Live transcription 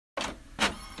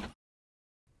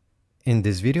In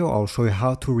this video, I'll show you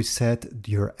how to reset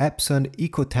your Epson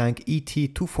EcoTank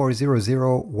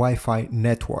ET-2400 Wi-Fi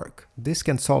network. This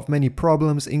can solve many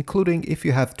problems, including if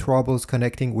you have troubles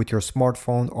connecting with your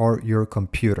smartphone or your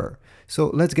computer. So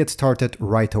let's get started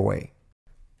right away.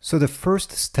 So the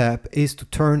first step is to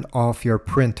turn off your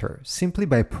printer simply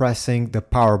by pressing the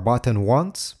power button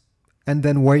once and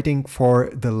then waiting for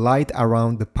the light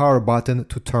around the power button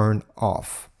to turn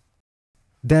off.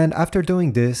 Then after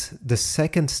doing this, the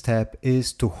second step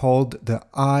is to hold the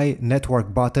I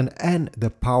network button and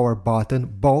the power button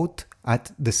both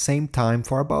at the same time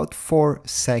for about 4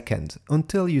 seconds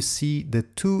until you see the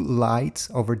two lights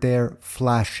over there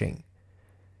flashing.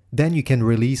 Then you can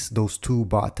release those two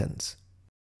buttons.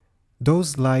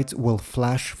 Those lights will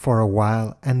flash for a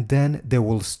while and then they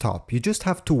will stop. You just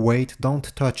have to wait,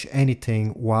 don't touch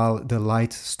anything while the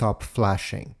lights stop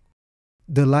flashing.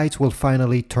 The lights will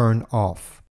finally turn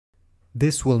off.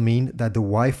 This will mean that the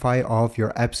Wi-Fi of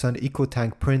your Epson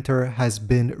EcoTank printer has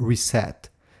been reset.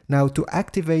 Now to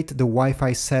activate the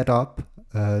Wi-Fi setup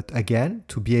again,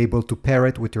 to be able to pair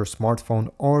it with your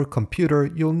smartphone or computer,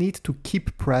 you'll need to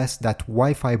keep press that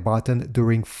Wi-Fi button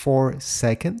during 4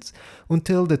 seconds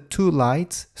until the two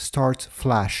lights start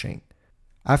flashing.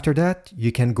 After that,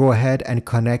 you can go ahead and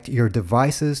connect your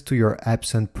devices to your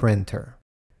Epson printer.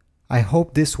 I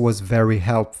hope this was very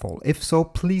helpful. If so,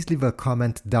 please leave a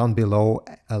comment down below,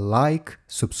 a like,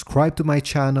 subscribe to my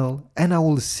channel, and I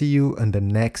will see you in the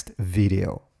next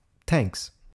video.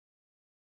 Thanks.